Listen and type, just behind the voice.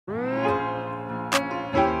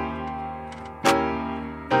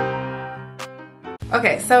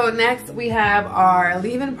Okay, so next we have our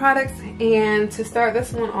leave-in products, and to start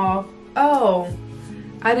this one off, oh,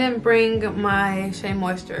 I didn't bring my Shea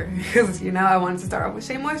Moisture because, you know, I wanted to start off with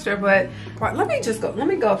Shea Moisture, but let me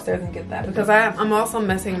go upstairs and get that because I'm also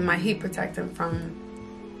missing my heat protectant from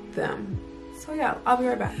them. So yeah, I'll be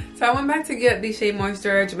right back. So I went back to get the Shea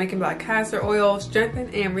Moisture Jamaican Black Castor Oil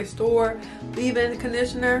Strengthen and Restore Leave-In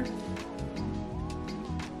Conditioner.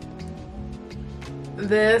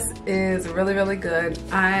 This is really, really good.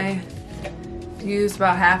 I used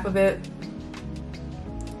about half of it.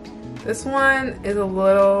 This one is a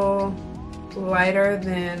little lighter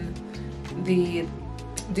than the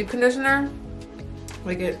deep conditioner.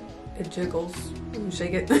 Like it jiggles when you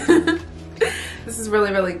shake it. This is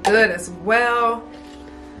really, really good as well.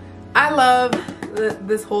 I love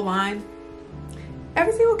this whole line.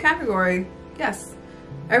 Every single category, yes.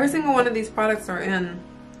 Every single one of these products are in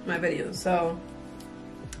my videos, so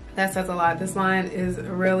that says a lot. This line is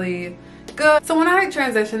really good. So when I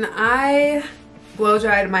transitioned, I blow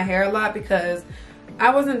dried my hair a lot because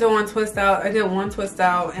I wasn't doing twist out. I did one twist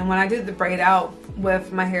out, and when I did the braid out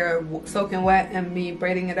with my hair soaking wet and me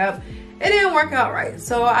braiding it up, it didn't work out right.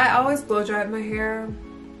 So I always blow dried my hair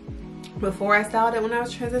before I styled it when I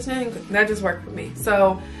was transitioning. That just worked for me.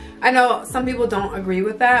 So I know some people don't agree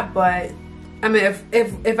with that, but I mean,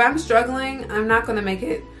 if I'm struggling, I'm not gonna make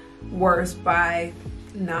it worse by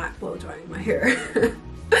not blow drying my hair.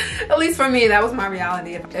 At least for me, that was my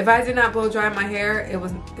reality. If I did not blow dry my hair, it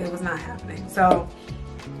was not happening. So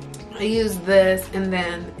I used this and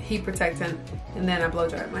then heat protectant, and then I blow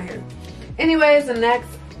dried my hair. Anyways, the next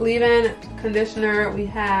leave-in conditioner we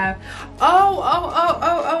have, oh,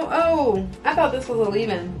 I thought this was a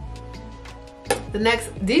leave-in. The next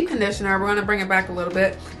deep conditioner, we're gonna bring it back a little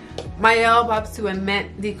bit. Mielle Bobs to a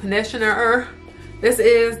Mint Deep Conditioner. This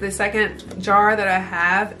is the second jar that I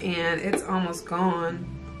have, and it's almost gone.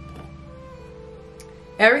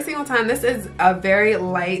 Every single time, this is a very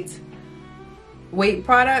light weight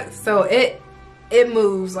product, so it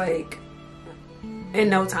moves like in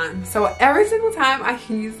no time. So every single time I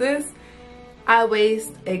use this, I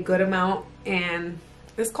waste a good amount, and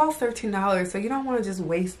this costs $13, so you don't want to just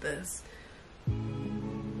waste this.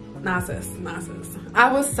 Nah sis, nah sis.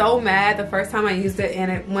 I was so mad the first time I used it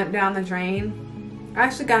and it went down the drain. I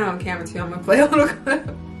actually got it on camera too. I'm gonna play a little clip.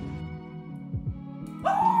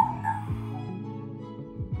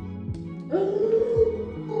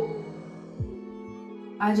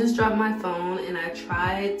 I just dropped my phone and I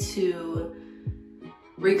tried to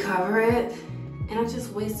recover it, and I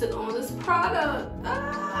just wasted all this product.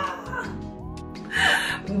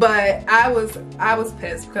 But I was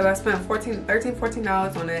pissed because I spent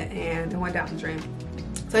 $14 on it and it went down the drain.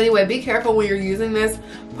 So anyway, be careful when you're using this.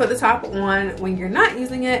 Put the top on when you're not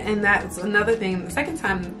using it, and that's another thing. The second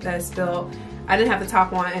time that it spilled, I didn't have the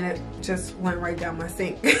top on and it just went right down my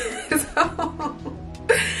sink. So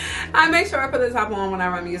I make sure I put the top on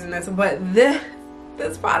whenever I'm using this. But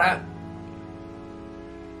this product,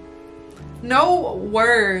 no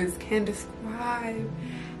words can describe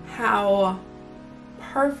how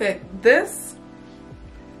perfect this.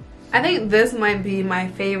 I think this might be my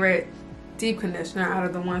favorite deep conditioner out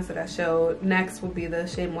of the ones that I showed. Next will be the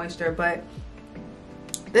Shea Moisture, but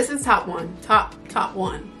this is top one,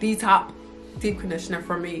 the top deep conditioner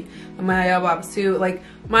for me. And my Bobs too. Like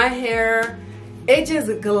my hair, it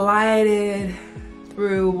just glided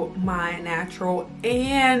through my natural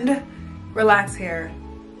and relaxed hair.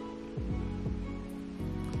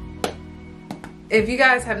 If you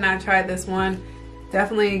guys have not tried this one,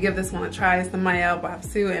 definitely give this one a try. It's the Mielle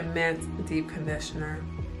Bobs and Mint Deep Conditioner.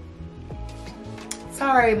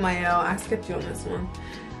 Sorry, Mielle, I skipped you on this one.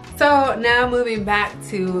 So now moving back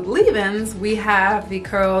to leave-ins, we have the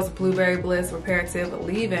Curls Blueberry Bliss Reparative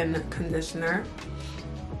Leave-In Conditioner.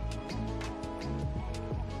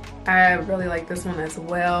 I really like this one as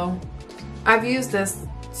well. I've used this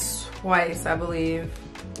twice, I believe.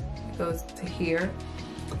 It goes to here.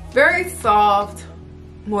 Very soft,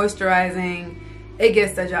 moisturizing. It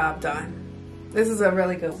gets the job done. This is a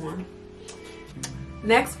really good one.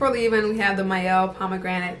 Next for leave-in, we have the Mielle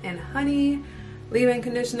Pomegranate and Honey leave-in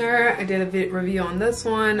conditioner. I did a review on this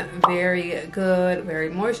one. Very good, very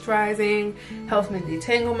moisturizing. Helps me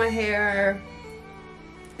detangle my hair.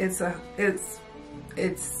 It's the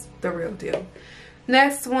real deal.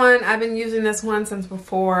 Next one, I've been using this one since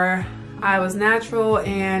before I was natural,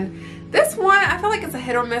 and this one, I feel like it's a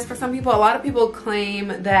hit or miss for some people. A lot of people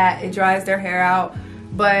claim that it dries their hair out,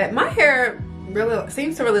 but my hair really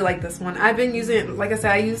seems to really like this one. I've been using it, like I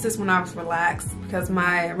said, I used this when I was relaxed because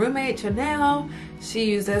my roommate Chanel,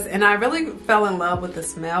 she used this, and I really fell in love with the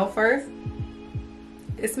smell first.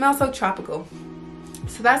 It smells so tropical.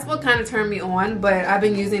 So that's what kind of turned me on, but I've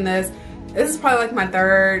been using this. This is probably like my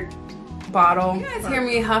 3rd bottle. You guys hear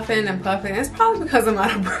me huffing and puffing. It's probably because I'm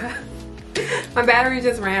out of breath. My battery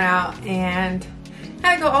just ran out and I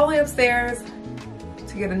had to go all the way upstairs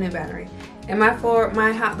to get a new battery. And my floor,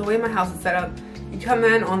 the way my house is set up, you come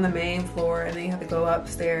in on the main floor and then you have to go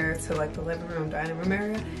upstairs to like the living room, dining room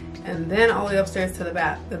area, and then all the way upstairs to the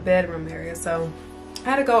bedroom area. So I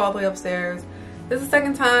had to go all the way upstairs. This is the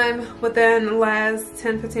 2nd time within the last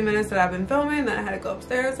 10-15 minutes that I've been filming that I had to go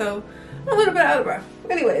upstairs, so I'm a little bit out of breath.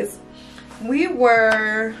 Anyways, we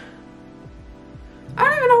were, I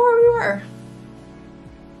don't even know where we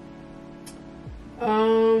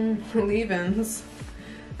were. Leave-ins.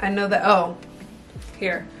 I know that, oh,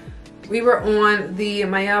 here. We were on the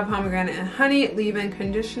Mayel Pomegranate and Honey leave-in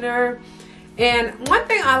conditioner. And one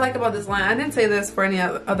thing I like about this line, I didn't say this for any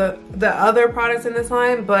the other products in this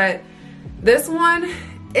line, but this one,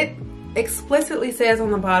 it explicitly says on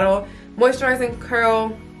the bottle, moisturizing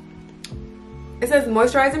curl. It says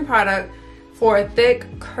moisturizing product for a thick,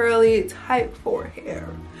 curly, type 4 hair.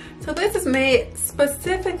 So this is made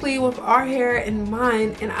specifically with our hair in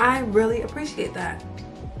mind, and I really appreciate that.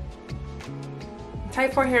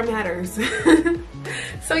 Type 4 hair matters.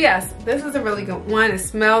 So yes, this is a really good one. It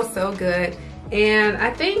smells so good. And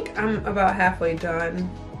I think I'm about halfway done.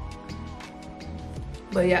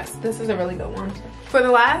 But yes, this is a really good one. For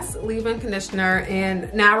the last leave-in conditioner,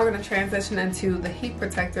 and now we're going to transition into the heat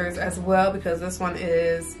protectors as well, because this one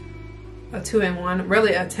is a 2-in-1,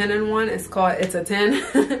 really a 10-in-1. It's a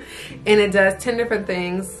 10 and it does 10 different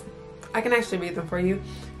things. I can actually read them for you.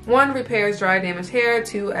 1, repairs dry damaged hair.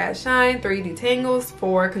 2, adds shine. 3, detangles.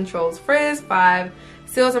 4, controls frizz. 5,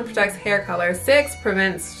 seals and protects hair color. 6,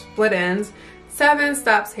 prevents split ends. 7,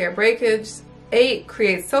 stops hair breakage. 8,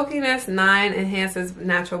 creates silkiness. 9, enhances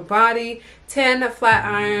natural body. 10, flat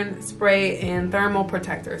iron spray and thermal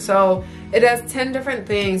protector. So it does 10 different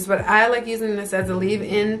things, but I like using this as a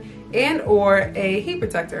leave-in and or a heat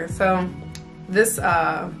protector. So this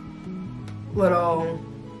little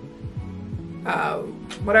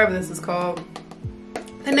whatever this is called,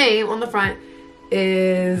 the name on the front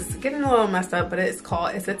is getting a little messed up, but it's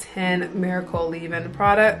a 10 miracle leave-in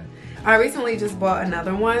product. I recently just bought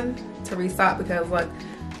another one to restock because look,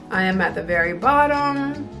 I am at the very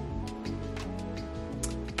bottom.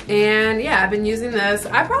 And yeah, I've been using this.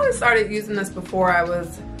 I probably started using this before I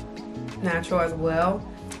was natural as well,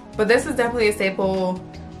 but this is definitely a staple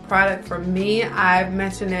product for me. I've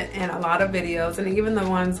mentioned it in a lot of videos, and even the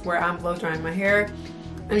ones where I'm blow drying my hair,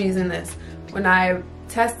 I'm using this. When I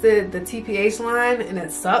tested the TPH line and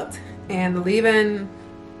it sucked, and the leave-in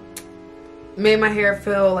made my hair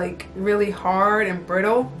feel like really hard and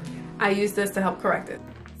brittle, I used this to help correct it.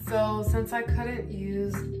 So since I couldn't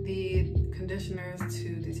use the conditioners to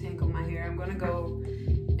detangle my hair, I'm gonna go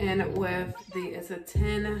in with it's a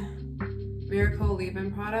 10 miracle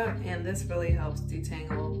leave-in product, and this really helps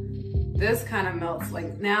detangle. This kind of melts,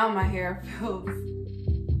 like now my hair feels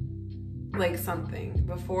like something.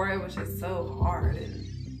 Before it was just so hard,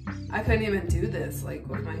 and I couldn't even do this like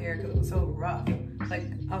with my hair because it was so rough. Like,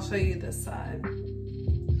 I'll show you this side.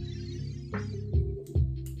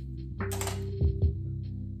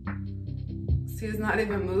 See, it's not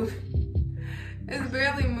even moving. It's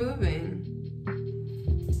barely moving.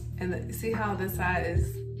 And see how this side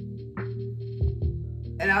is?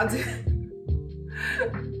 And I'll do,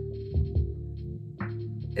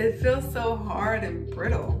 it feels so hard and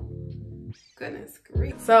brittle. Goodness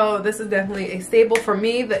grief. So this is definitely a staple for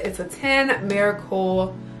me. That it's a 10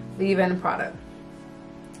 miracle leave-in product.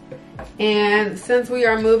 And since we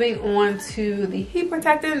are moving on to the heat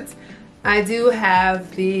protectants, I do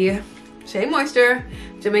have the Shea Moisture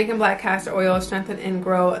Jamaican Black Castor Oil Strengthen and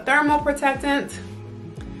Grow Thermal Protectant.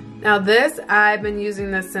 Now this, I've been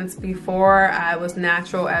using this since before I was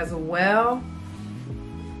natural as well.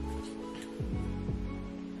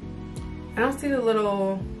 I don't see the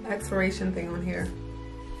little expiration thing on here,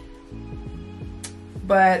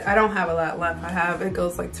 but I don't have a lot left. It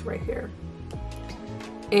goes like to right here.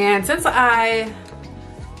 And since I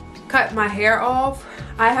cut my hair off,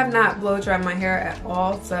 I have not blow dried my hair at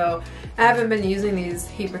all, so I haven't been using these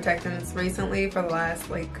heat protectants recently for the last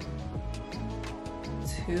like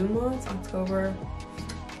 2 months, October,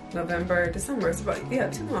 November, December. It's about, yeah,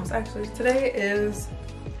 2 months actually. Today is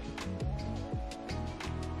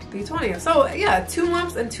the 20th. So yeah, 2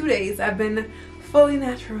 months and 2 days I've been fully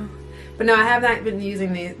natural. But no, I have not been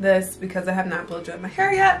using this because I have not blow dried my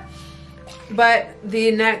hair yet. But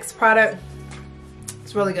the next product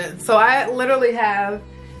is really good. So I literally have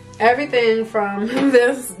everything from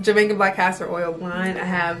this Jamaican Black Castor Oil line. I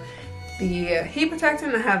have the heat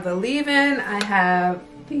protectant, I have the leave-in, I have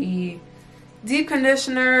the deep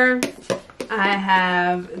conditioner, I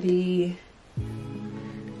have the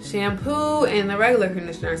shampoo, and the regular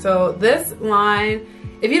conditioner. So this line,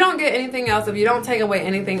 if you don't get anything else, if you don't take away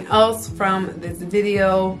anything else from this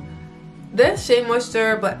video, this Shea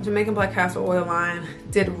Moisture Jamaican Black Castor Oil line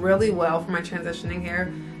did really well for my transitioning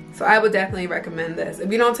hair. So I would definitely recommend this.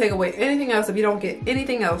 If you don't take away anything else, if you don't get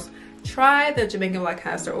anything else, try the Jamaican Black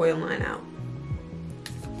Castor Oil line out.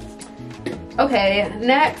 Okay,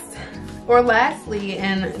 next or lastly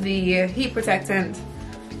in the heat protectant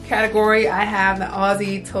category, I have the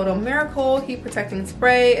Aussie Total Miracle Heat Protecting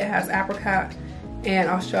Spray. It has apricot and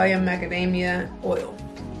Australian macadamia oil.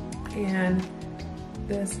 And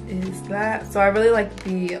this is that. So I really like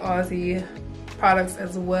the Aussie products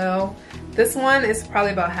as well. This one is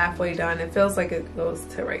probably about halfway done. It feels like it goes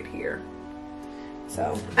to right here.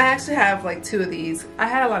 So I actually have like 2 of these. I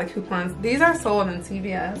had a lot of coupons. These are sold in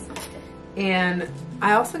CVS, and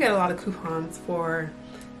I also get a lot of coupons for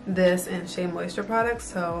this and Shea Moisture products.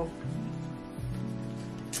 So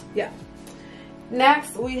yeah.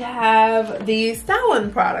 Next we have the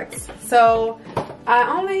styling products. So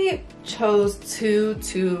I only chose 2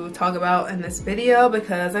 to talk about in this video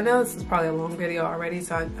because I know this is probably a long video already,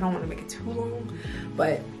 so I don't want to make it too long.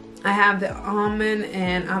 But I have the almond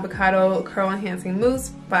and avocado curl enhancing mousse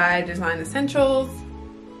by Design Essentials.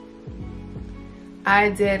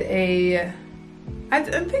 I think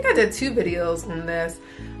I did 2 videos on this.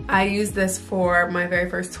 I used this for my very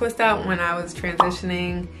first twist out when I was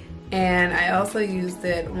transitioning, and I also used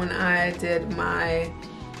it when I did my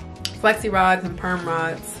flexi rods and perm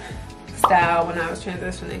rods style when I was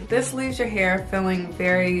transitioning. This leaves your hair feeling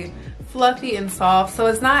very fluffy and soft. So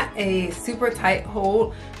it's not a super tight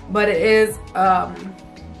hold, but it is a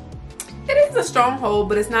strong hold,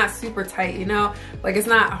 but it's not super tight, you know? Like, it's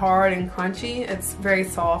not hard and crunchy. It's very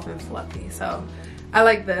soft and fluffy. So I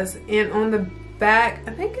like this. And on the back,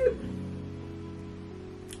 I think it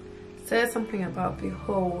says something about the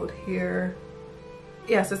hold here.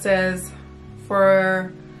 Yes, it says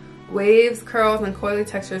for waves, curls, and coily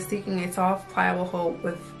textures seeking a soft, pliable hold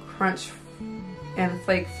with crunch and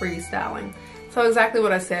flake-free styling. So exactly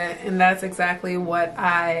what I said, and that's exactly what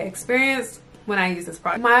I experienced when I used this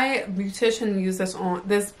product. My beautician used this on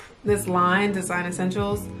this line, Design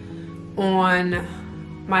Essentials, on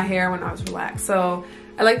my hair when I was relaxed. So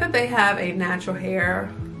I like that they have a natural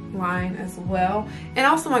hair line as well. And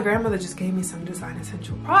also my grandmother just gave me some Design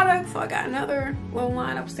Essential products, so I got another little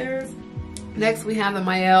line upstairs. Next we have the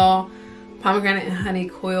Maelle Pomegranate and Honey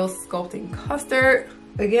Coil Sculpting Custard.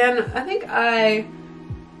 Again, I think I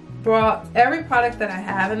brought every product that I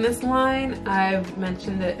have in this line. I've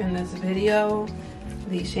mentioned it in this video.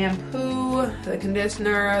 The shampoo, the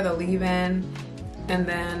conditioner, the leave-in, and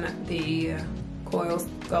then the coil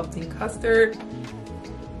sculpting custard.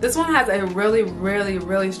 This one has a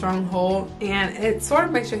really strong hold, and it sort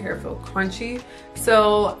of makes your hair feel crunchy.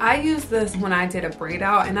 So I used this when I did a braid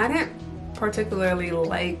out, and I didn't particularly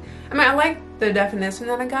like, I mean, I like the definition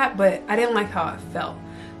that I got, but I didn't like how it felt.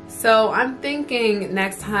 So I'm thinking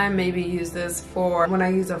next time maybe use this for when I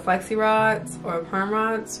use a flexi rods or perm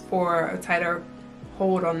rods for a tighter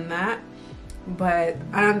hold on that. But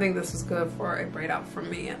I don't think this is good for a braid out for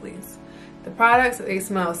me, at least. The products, they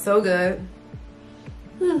smell so good.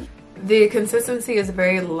 The consistency is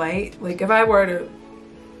very light. Like if I were to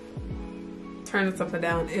turn this up and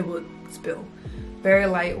down, it would spill. Very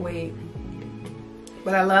lightweight.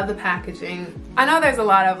 But I love the packaging. I know there's a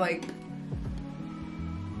lot of like,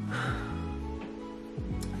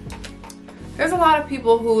 there's a lot of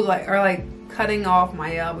people who are cutting off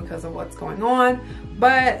Maelle because of what's going on.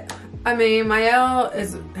 But I mean, Maelle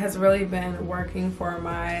has really been working for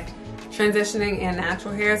my transitioning and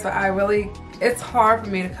natural hair, so it's hard for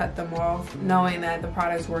me to cut them off knowing that the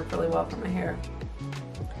products work really well for my hair.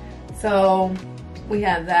 So we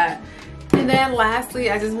have that. And then lastly,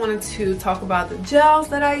 I just wanted to talk about the gels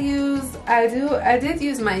that I use. I did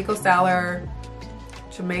use my Eco Styler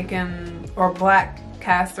Jamaican or black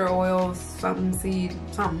castor oil, something seed,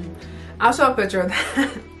 something. I'll show a picture of that.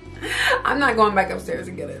 I'm not going back upstairs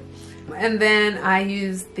to get it. And then I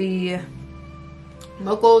used the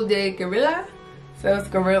Moco de Gorilla. So it's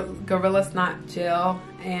Gorilla Snot Gel,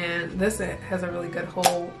 and this has a really good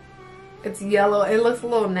hold. It's yellow. It looks a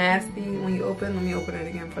little nasty when you open. Let me open it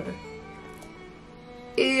again for the...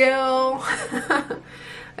 Ew.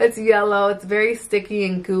 It's yellow. It's very sticky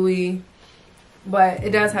and gooey, but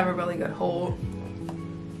it does have a really good hold.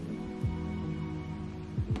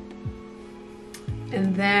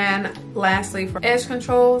 And then lastly, for edge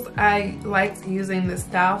controls, I liked using the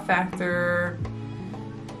Style Factor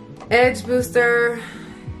edge booster,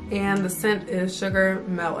 and the scent is Sugar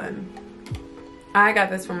Melon. I got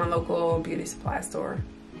this from a local beauty supply store,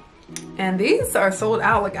 and these are sold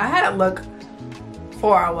out. Like, I had to look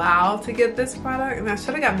for a while to get this product, and I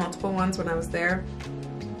should have got multiple ones when I was there,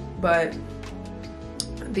 but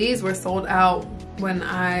these were sold out when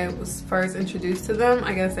I was first introduced to them.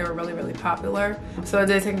 I guess they were really, really popular, so it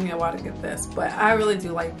did take me a while to get this, but I really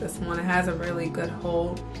do like this one. It has a really good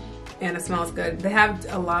hold and it smells good. They have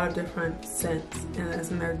a lot of different scents in this,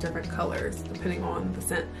 and they're different colors depending on the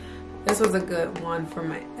scent. This was a good one for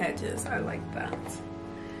my edges. I like that.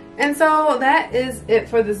 And so that is it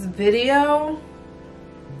for this video.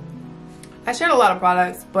 I shared a lot of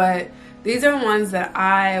products, but these are ones that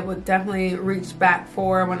I would definitely reach back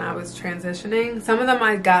for when I was transitioning. Some of them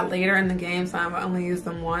I got later in the game, so I've only used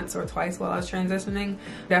them once or twice while I was transitioning.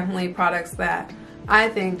 Definitely products that I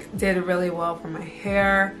think did really well for my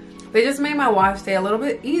hair. They just made my wash day a little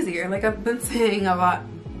bit easier, like I've been saying a lot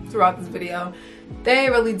throughout this video. They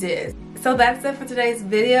really did. So that's it for today's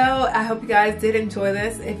video. I hope you guys did enjoy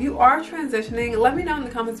this. If you are transitioning, let me know in the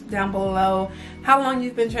comments down below how long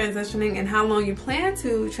you've been transitioning and how long you plan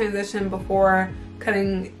to transition before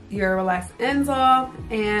cutting your relaxed ends off.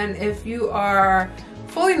 And if you are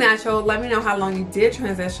fully natural, let me know how long you did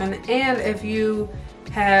transition, and if you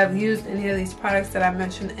have used any of these products that I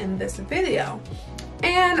mentioned in this video.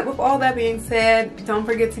 And with all that being said, don't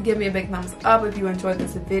forget to give me a big thumbs up if you enjoyed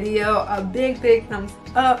this video. A big, big thumbs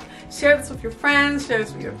up. Share this with your friends, share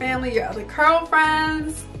this with your family, your other curl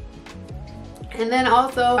friends. And then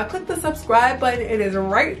also click the subscribe button. It is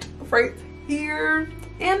right here.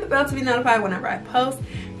 And the bell to be notified whenever I post.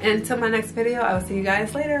 And until my next video, I will see you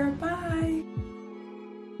guys later. Bye.